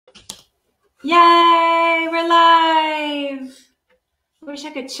Yay, we're live. I wish I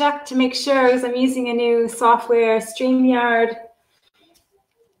could check to make sure because I'm using a new software, StreamYard.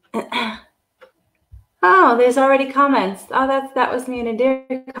 Oh, there's already comments. Oh, that was me and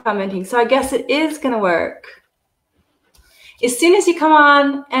Adair commenting. So I guess it is going to work. As soon as you come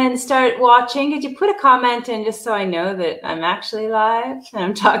on and start watching, could you put a comment in just so I know that I'm actually live and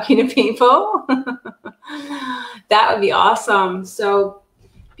I'm talking to people? That would be awesome. So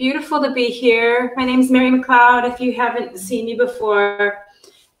beautiful to be here. My name is Mary McCloud, if you haven't seen me before.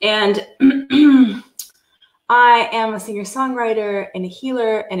 And I am a singer-songwriter and a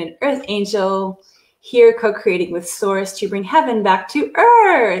healer and an earth angel here co-creating with Source to bring heaven back to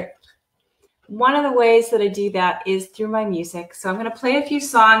earth. One of the ways that I do that is through my music. So I'm going to play a few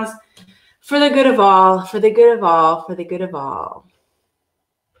songs for the good of all, for the good of all, for the good of all.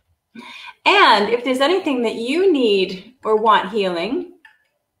 And if there's anything that you need or want healing,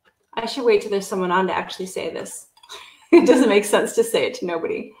 I should wait till there's someone on to actually say this. It doesn't make sense to say it to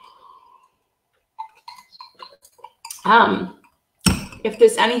nobody. If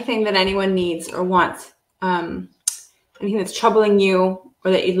there's anything that anyone needs or wants, anything that's troubling you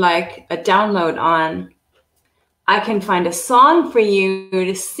or that you'd like a download on, I can find a song for you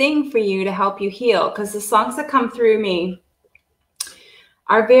to sing for you to help you heal. Because the songs that come through me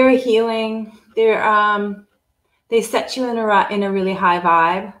are very healing. They set you in a really high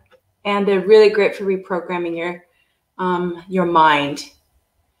vibe, and they're really great for reprogramming your mind.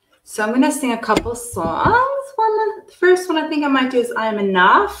 So I'm going to sing a couple songs. The first one I think I might do is I Am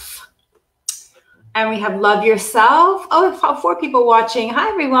Enough. And we have Love Yourself. Oh, 4 people watching. Hi,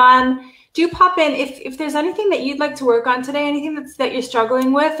 everyone. Do pop in. If there's anything that you'd like to work on today, anything that you're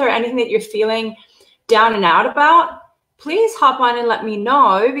struggling with or anything that you're feeling down and out about, please hop on and let me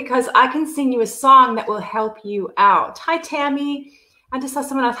know, because I can sing you a song that will help you out. Hi, Tammy. I just saw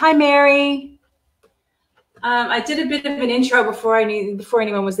someone else. Hi, Mary. I did a bit of an intro before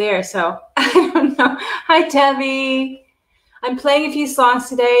anyone was there, so I don't know. Hi, Debbie. I'm playing a few songs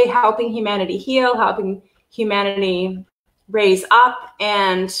today, helping humanity heal, helping humanity raise up,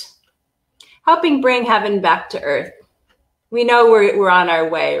 and helping bring heaven back to earth. We know we're on our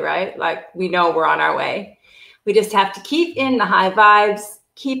way, right? Like, we know we're on our way. We just have to keep in the high vibes,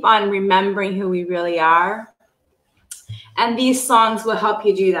 keep on remembering who we really are. And these songs will help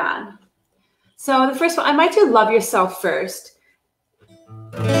you do that. So the first one, I might do Love Yourself first.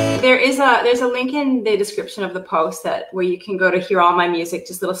 There's a link in the description of the post where you can go to hear all my music,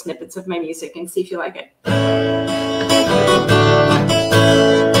 just little snippets of my music, and see if you like it.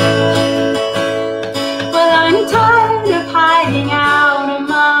 Well, I'm tired of hiding out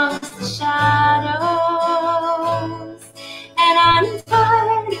amongst the shadows, and I'm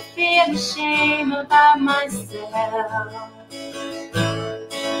tired of feeling shame about myself.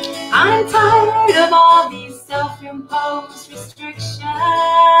 I'm tired of all these self-imposed restrictions.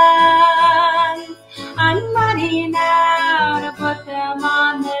 I'm ready now to put them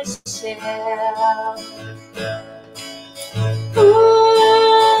on the shelf.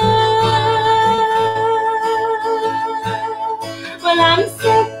 Well, I'm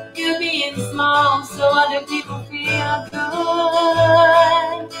sick of being small so other people feel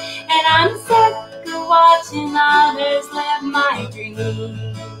good. And I'm sick of watching others live my dreams.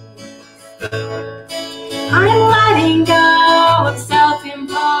 I'm letting go of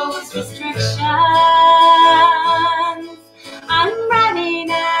self-imposed restrictions. I'm ready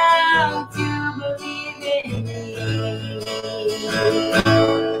now to believe in me.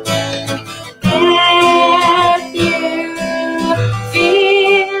 If you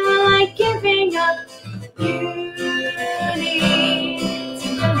feel like giving up, you need to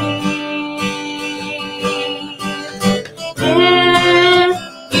believe.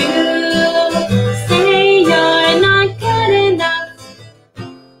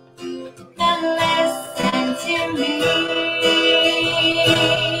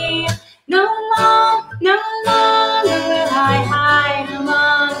 No longer will I hide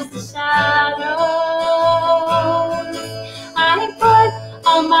amongst the shadows. I put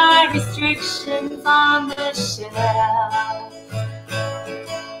all my restrictions on the shelf.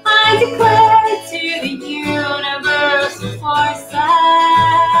 I declare to the universal forces,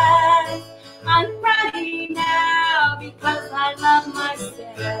 I'm ready now because I love myself.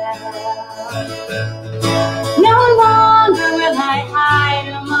 No longer will I hide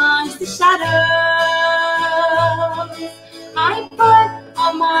amongst the shadows. I put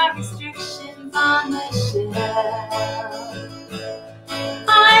all my restrictions on the shelf.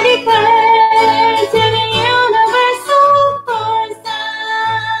 I declare to the universal forces,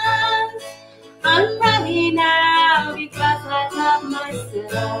 I'm ready now because I love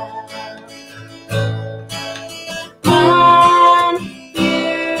myself.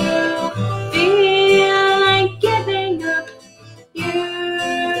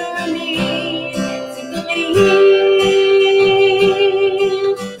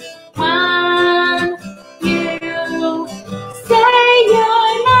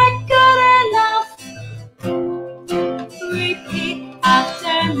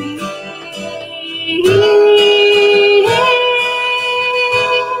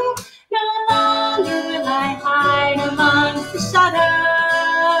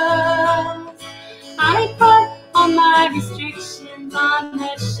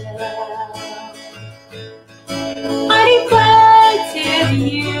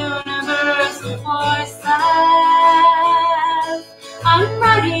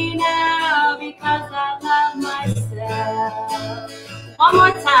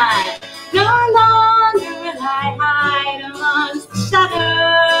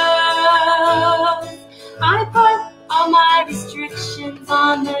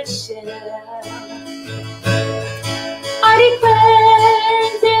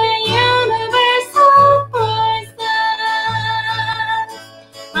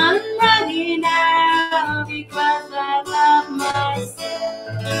 because I love myself.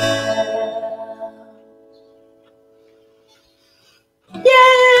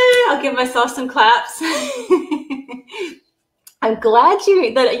 Yay! I'll give myself some claps. I'm glad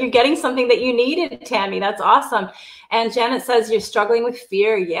that you're getting something that you needed, Tammy. That's awesome. And Janet says you're struggling with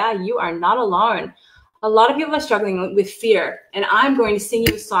fear. Yeah, you are not alone. A lot of people are struggling with fear, and I'm going to sing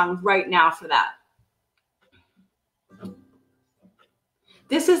you a song right now for that.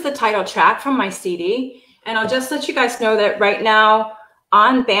 This is the title track from my CD, and I'll just let you guys know that right now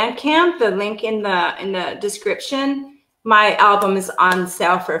on Bandcamp, the link in the description, my album is on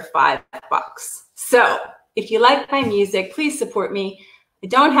sale for $5. So if you like my music, please support me. I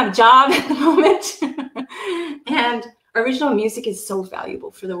don't have a job at the moment, and original music is so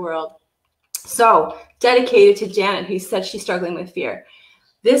valuable for the world. So dedicated to Janet, who said she's struggling with fear.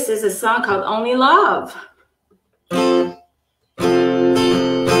 This is a song called Only Love.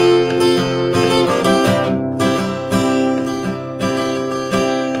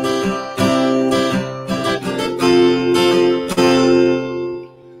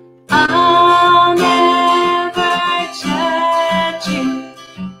 I'll never judge you.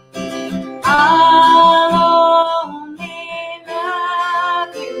 I'll only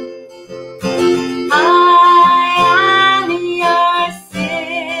love you. I am your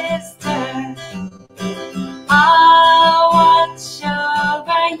sister. I'll watch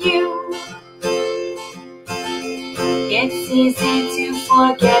over you. It's easy to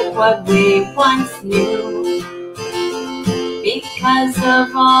forget what we once knew, because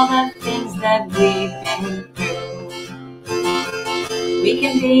of all the things that we've been through. We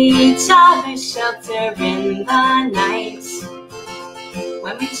can be each other's shelter in the night,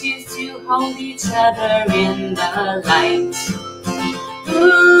 when we choose to hold each other in the light.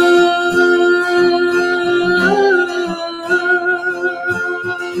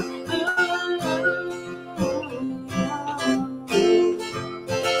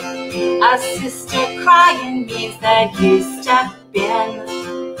 A sister crying means that you step in.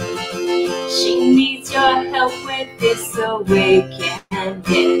 She needs your help with this awakening.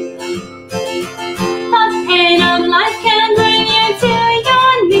 The pain of life can bring you to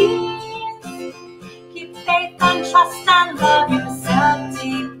your knees. Keep faith and trust and love yourself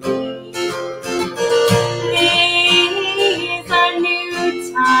deeply. These are new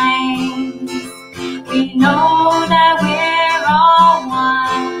times. We know that we're all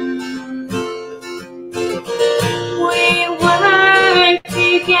one. We work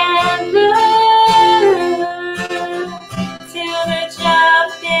together till the job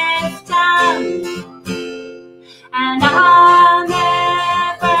is done. And I'll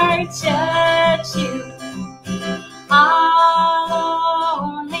never judge you. I'll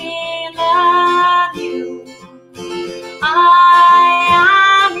only love you. I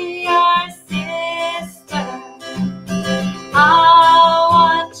am your sister. I'll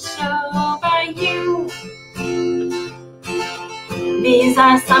watch over you. These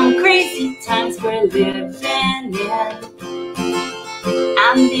are some crazy times we're living in,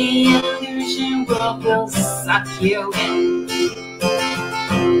 and the illusion world will suck you in.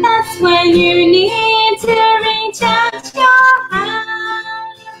 That's when you need to reach out your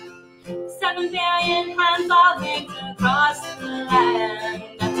hand. 7 billion hands are linked across the land.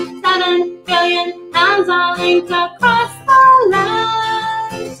 7 billion hands are linked across the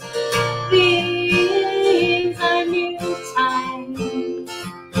land. These are new times.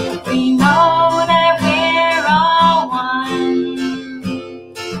 We know that we're all one.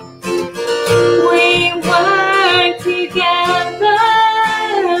 We work together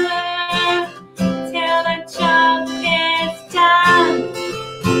till the job is done.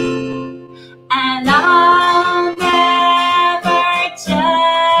 And I'll never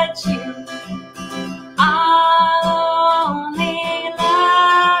judge you. I'll only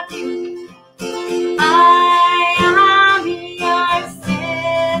love you. I am your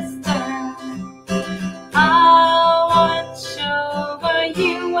sister. I'll watch over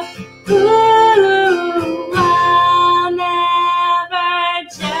you. Ooh, I'll never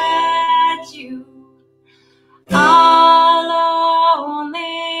judge you. I'll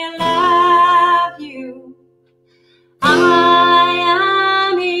only love you. I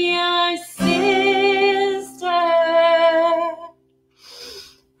am your sister.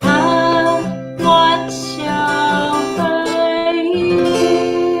 I'll watch over you.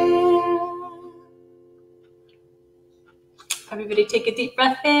 Everybody take a deep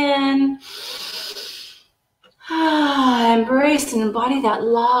breath in. Embrace and embody that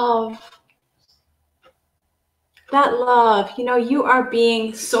love. That love. You know, you are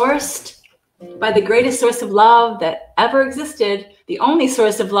being sourced by the greatest source of love that ever existed, the only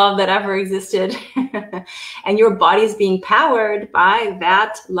source of love that ever existed. And your body's being powered by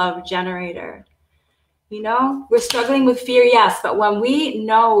that love generator. You know, we're struggling with fear, yes, but when we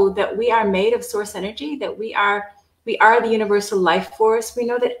know that we are made of source energy, that we are the universal life force, we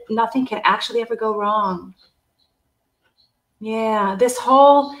know that nothing can actually ever go wrong. Yeah, this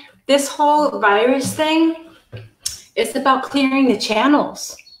whole virus thing, it's about clearing the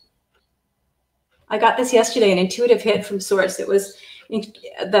channels. I got this yesterday, an intuitive hit from source. It was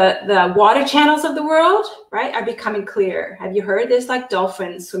the water channels of the world, right, are becoming clear. Have you heard? There's like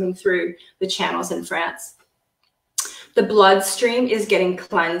dolphins swimming through the channels in France. The bloodstream is getting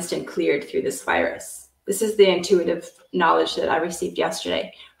cleansed and cleared through this virus. This is the intuitive knowledge that I received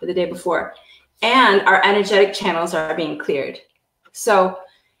yesterday or the day before. And our energetic channels are being cleared. So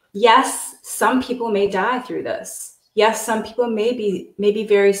yes, some people may die through this. Yes, some people may be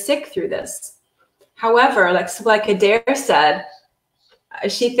very sick through this. However, like Adair said,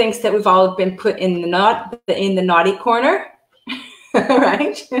 she thinks that we've all been put in the naughty corner,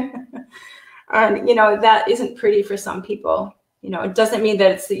 right? And you know, that isn't pretty for some people. You know, it doesn't mean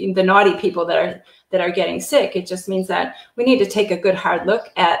that it's the naughty people that are getting sick. It just means that we need to take a good hard look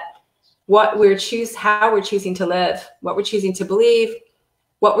at how we're choosing to live, what we're choosing to believe,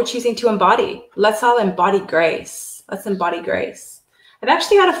 what we're choosing to embody. Let's all embody grace. Let's embody grace. I've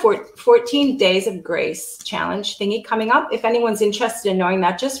actually got a 14 days of grace challenge thingy coming up. If anyone's interested in knowing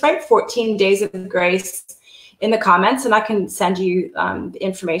that, just write 14 days of grace in the comments and I can send you the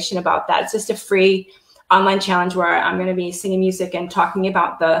information about that. It's just a free online challenge where I'm going to be singing music and talking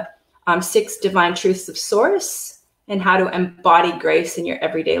about the 6 divine truths of source and how to embody grace in your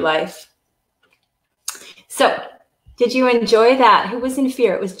everyday life. So did you enjoy that? Who was in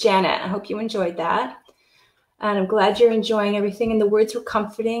fear? It was Janet. I hope you enjoyed that. And I'm glad you're enjoying everything. And the words were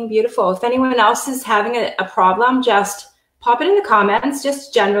comforting, beautiful. If anyone else is having a problem, just pop it in the comments,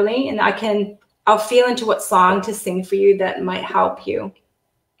 just generally, and I'll feel into what song to sing for you that might help you.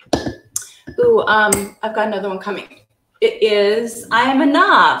 Ooh, I've got another one coming. It is I Am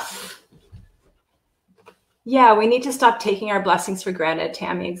Enough. Yeah, we need to stop taking our blessings for granted,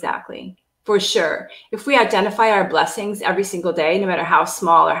 Tammy, exactly. For sure. If we identify our blessings every single day, no matter how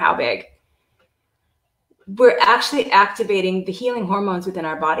small or how big, we're actually activating the healing hormones within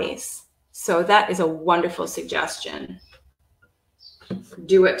our bodies. So that is a wonderful suggestion.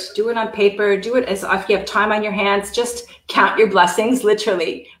 Do it. Do it on paper. Do it as if you have time on your hands. Just count your blessings,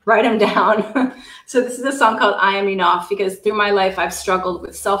 literally. Write them down. So this is a song called I Am Enough, because through my life, I've struggled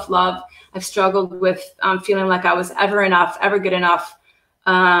with self-love. I've struggled with feeling like I was ever enough, ever good enough.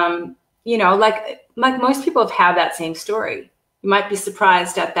 You know, like most people have had that same story. You might be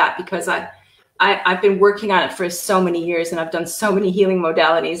surprised at that because I've been working on it for so many years and I've done so many healing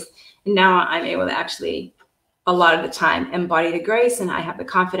modalities. And now I'm able to actually, a lot of the time, embody the grace, and I have the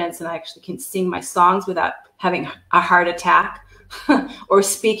confidence, and I actually can sing my songs without having a heart attack or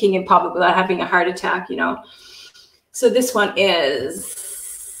speaking in public without having a heart attack, you know. So this one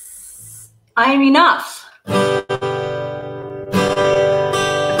is I Am Enough.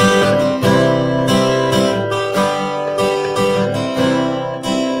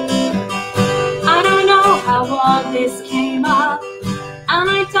 All this came up, and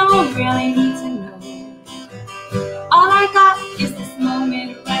I don't really need to know. All I got is this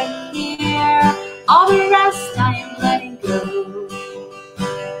moment right here. All the rest I am letting go.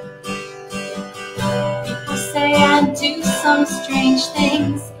 People say I do some strange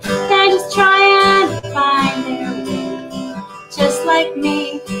things. They just try and find their way. Just like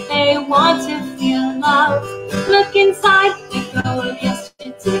me, they want to feel love. Look inside the glow of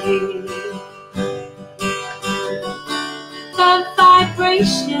yesterday. The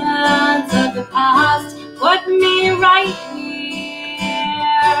vibrations of the past put me right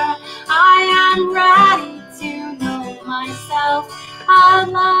here. I am ready to know myself at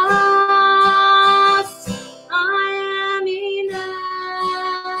last. I am enough.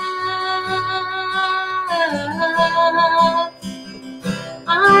 I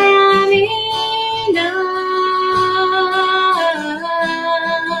am enough.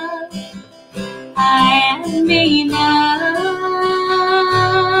 I am enough.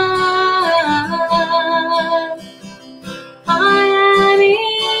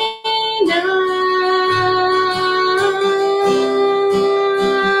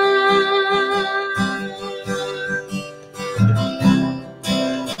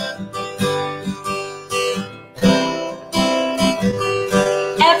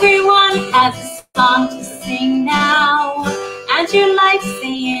 Song to sing now, and your life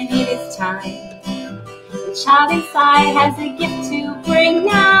saying it is time. The child inside has a gift to bring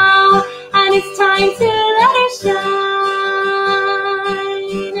now, and it's time to let it shine.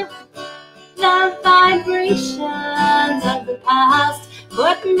 past.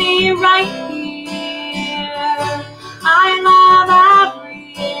 Put me right here. I love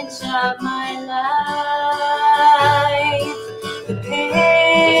every inch of my life. The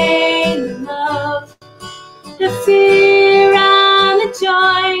pain, the love, the fear and the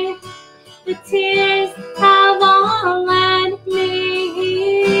joy, the tears have all led me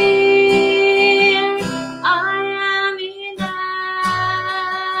here. I am enough.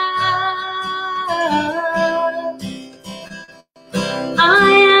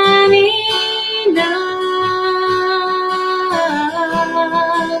 I am enough.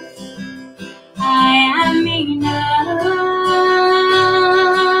 I am enough.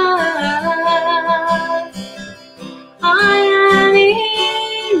 I am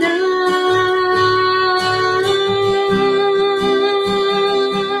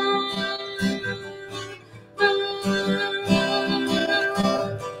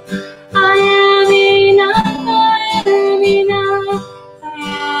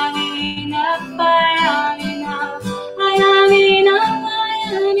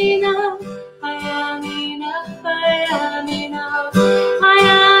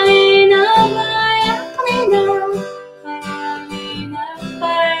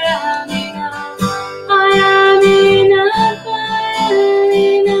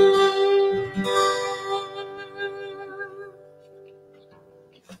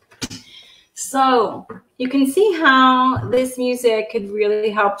So you can see how this music could really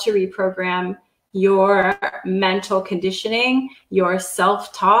help to reprogram your mental conditioning, your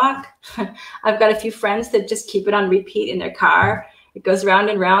self-talk. I've got a few friends that just keep it on repeat in their car. It goes round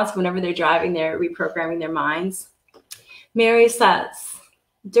and round, so whenever they're driving, they're reprogramming their minds. Mary says,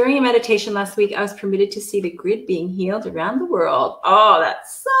 during a meditation last week, I was permitted to see the grid being healed around the world. Oh,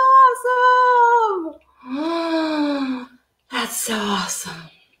 that's so awesome. That's so awesome.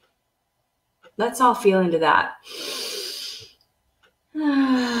 Let's all feel into that.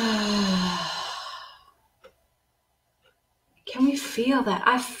 Can we feel that?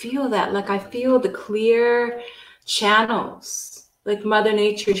 I feel that. Like I feel the clear channels. Like Mother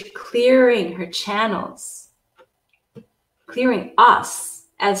Nature's clearing her channels. Clearing us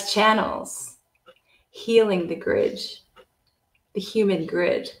as channels. Healing the grid. The human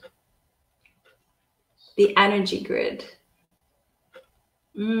grid. The energy grid.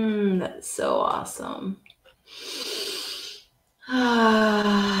 That's so awesome. Do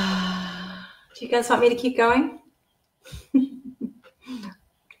you guys want me to keep going?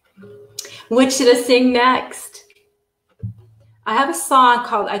 What should I sing next? I have a song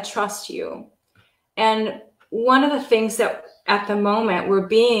called I Trust You. And one of the things that at the moment we're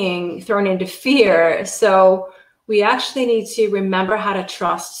being thrown into fear. So we actually need to remember how to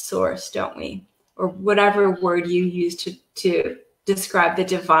trust source, don't we? Or whatever word you use to describe the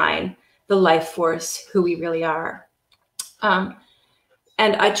divine, the life force, who we really are. And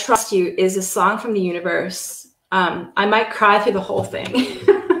I Trust You is a song from the universe. I might cry through the whole thing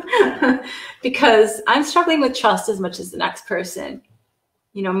because I'm struggling with trust as much as the next person.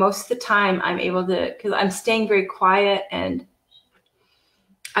 You know, most of the time I'm able to, because I'm staying very quiet and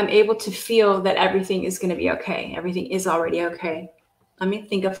I'm able to feel that everything is going to be okay. Everything is already okay. Let me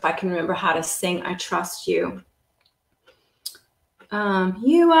think if I can remember how to sing I Trust You.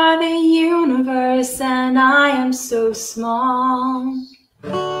 You are the universe and I am so small.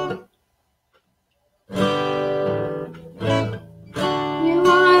 You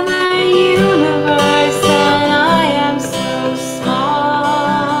are the universe and I am so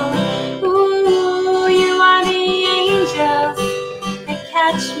small. Ooh, you are the angels that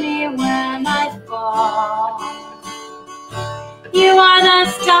catch me when I fall. You are the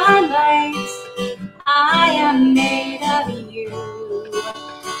starlight, I am made of you.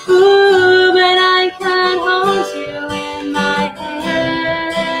 Ooh, but I can't hold you in my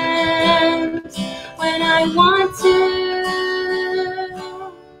hands when I want to.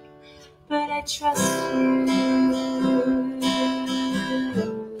 But I trust you.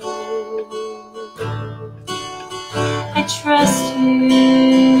 I trust you.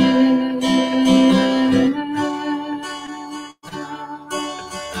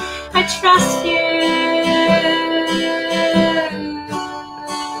 I trust you.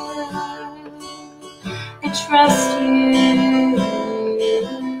 I trust you.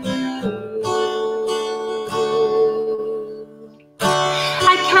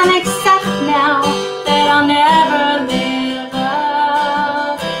 I can't accept now that I'll never live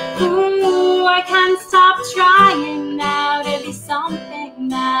up. Ooh, I can't stop trying now to be something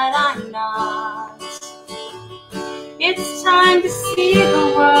that I'm not. It's time to see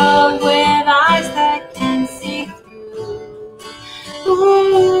the world with eyes that can see through.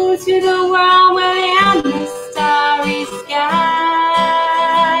 Ooh, to the world where the endless starry sky.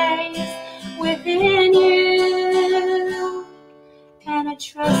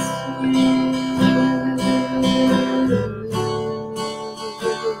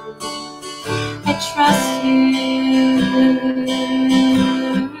 trust you.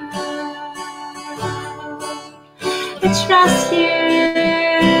 I trust you.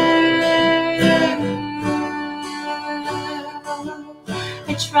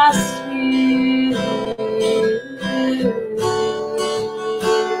 I trust you.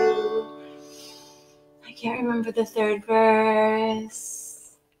 I can't remember the third verse.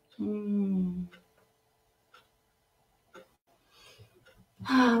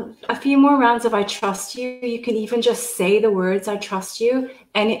 A few more rounds of I trust you. You can even just say the words I trust you,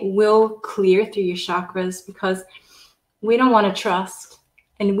 and it will clear through your chakras, because we don't want to trust,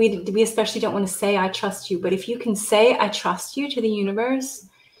 and we especially don't want to say I trust you. But if you can say I trust you to the universe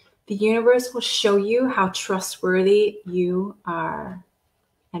will show you how trustworthy you are,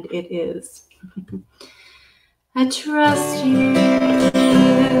 and it is. I trust you.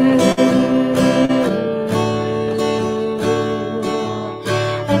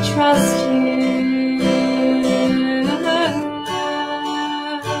 I trust you.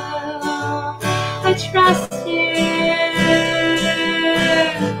 I trust you.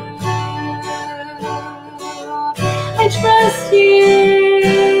 I trust you.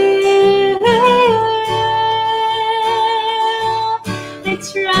 I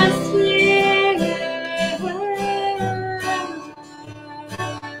trust you.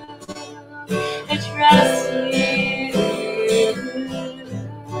 I trust you.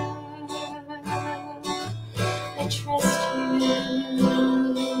 I trust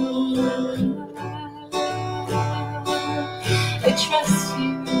you. I trust you.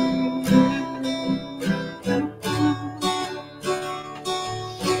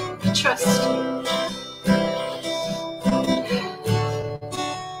 I trust you.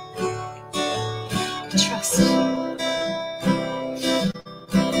 I trust you.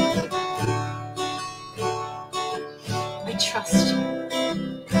 I trust you.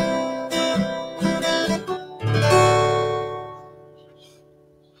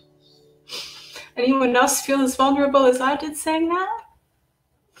 Anyone else feel as vulnerable as I did saying that?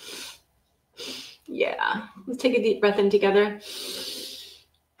 Yeah. Let's take a deep breath in together.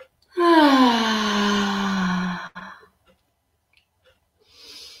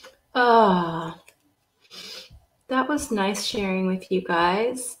 That was nice sharing with you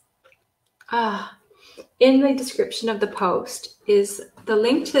guys. In the description of the post is the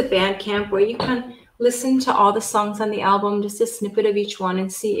link to the Bandcamp, where you can listen to all the songs on the album, just a snippet of each one,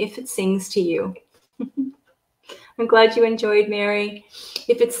 and see if it sings to you. I'm glad you enjoyed, Mary.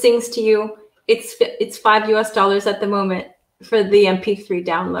 If it sings to you, it's $5 at the moment for the MP3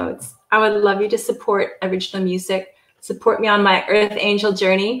 downloads. I would love you to support original music, support me on my Earth Angel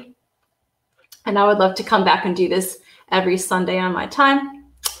journey, and I would love to come back and do this every Sunday on my time.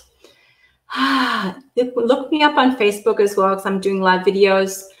 Look me up on Facebook as well, because I'm doing live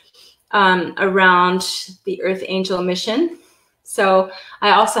videos around the Earth Angel mission. So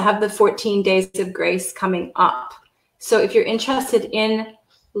I also have the 14 Days of Grace coming up. So if you're interested in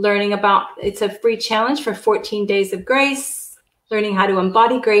learning about, it's a free challenge for 14 Days of Grace, learning how to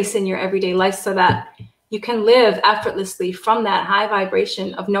embody grace in your everyday life so that you can live effortlessly from that high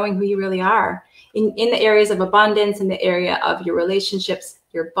vibration of knowing who you really are in the areas of abundance, in the area of your relationships,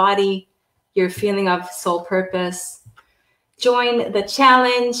 your body, your feeling of soul purpose. Join the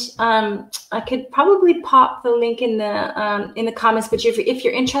challenge. I could probably pop the link in the comments, but if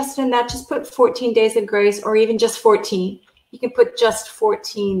you're interested in that, just put 14 Days of Grace, or even just 14. You can put just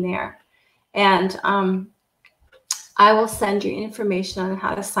 14 there. And I will send you information on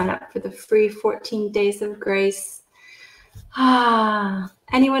how to sign up for the free 14 Days of Grace.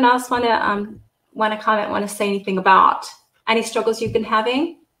 Anyone else want to comment, want to say anything about any struggles you've been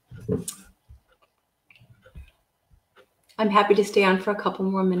having? I'm happy to stay on for a couple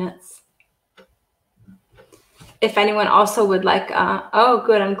more minutes. If anyone also would like, oh,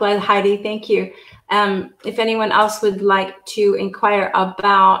 good, I'm glad, Heidi, thank you. If anyone else would like to inquire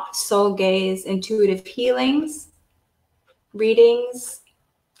about soul gaze, intuitive healings, readings,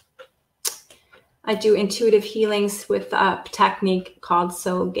 I do intuitive healings with a technique called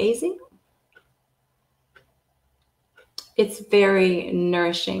soul gazing. It's very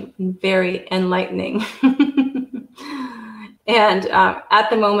nourishing and very enlightening. And at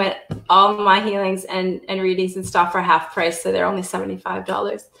the moment, all my healings and readings and stuff are half price, so they're only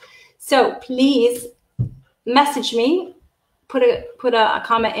 $75. So please message me, put a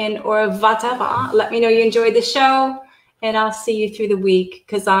comment in or whatever. Let me know you enjoyed the show, and I'll see you through the week,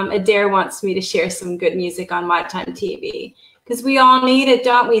 because Adair wants me to share some good music on My Time TV, because we all need it,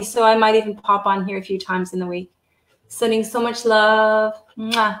 don't we? So I might even pop on here a few times in the week. Sending so much love.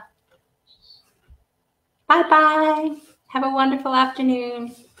 Mwah. Bye-bye. Have a wonderful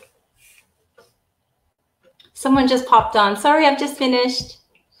afternoon. Someone just popped on. Sorry, I've just finished.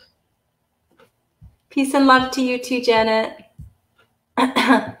 Peace and love to you too, Janet.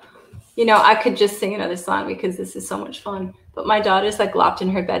 You know, I could just sing another song because this is so much fun. But my daughter's like locked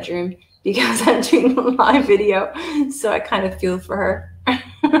in her bedroom because I'm doing a live video. So I kind of feel for her.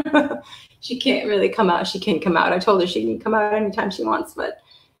 She can't really come out. She can't come out. I told her she can come out anytime she wants, but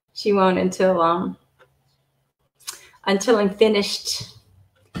she won't until I'm finished.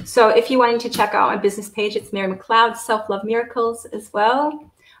 So if you wanted to check out my business page, it's Mary McCloud Self-Love Miracles as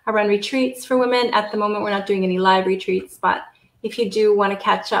well. I run retreats for women. At the moment, we're not doing any live retreats, but if you do want to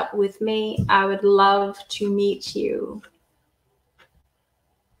catch up with me, I would love to meet you.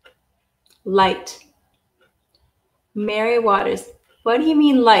 Light. Mary Waters. What do you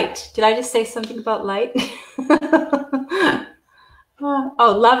mean light? Did I just say something about light?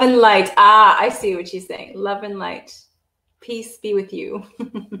 Oh, love and light. Ah, I see what she's saying. Love and light. Peace be with you.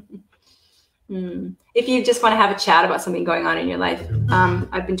 If you just want to have a chat about something going on in your life,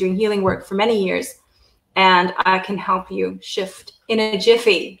 I've been doing healing work for many years, and I can help you shift in a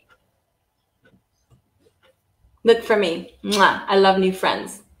jiffy. Look for me. Mwah. I love new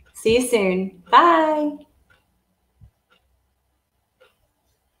friends. See you soon. Bye.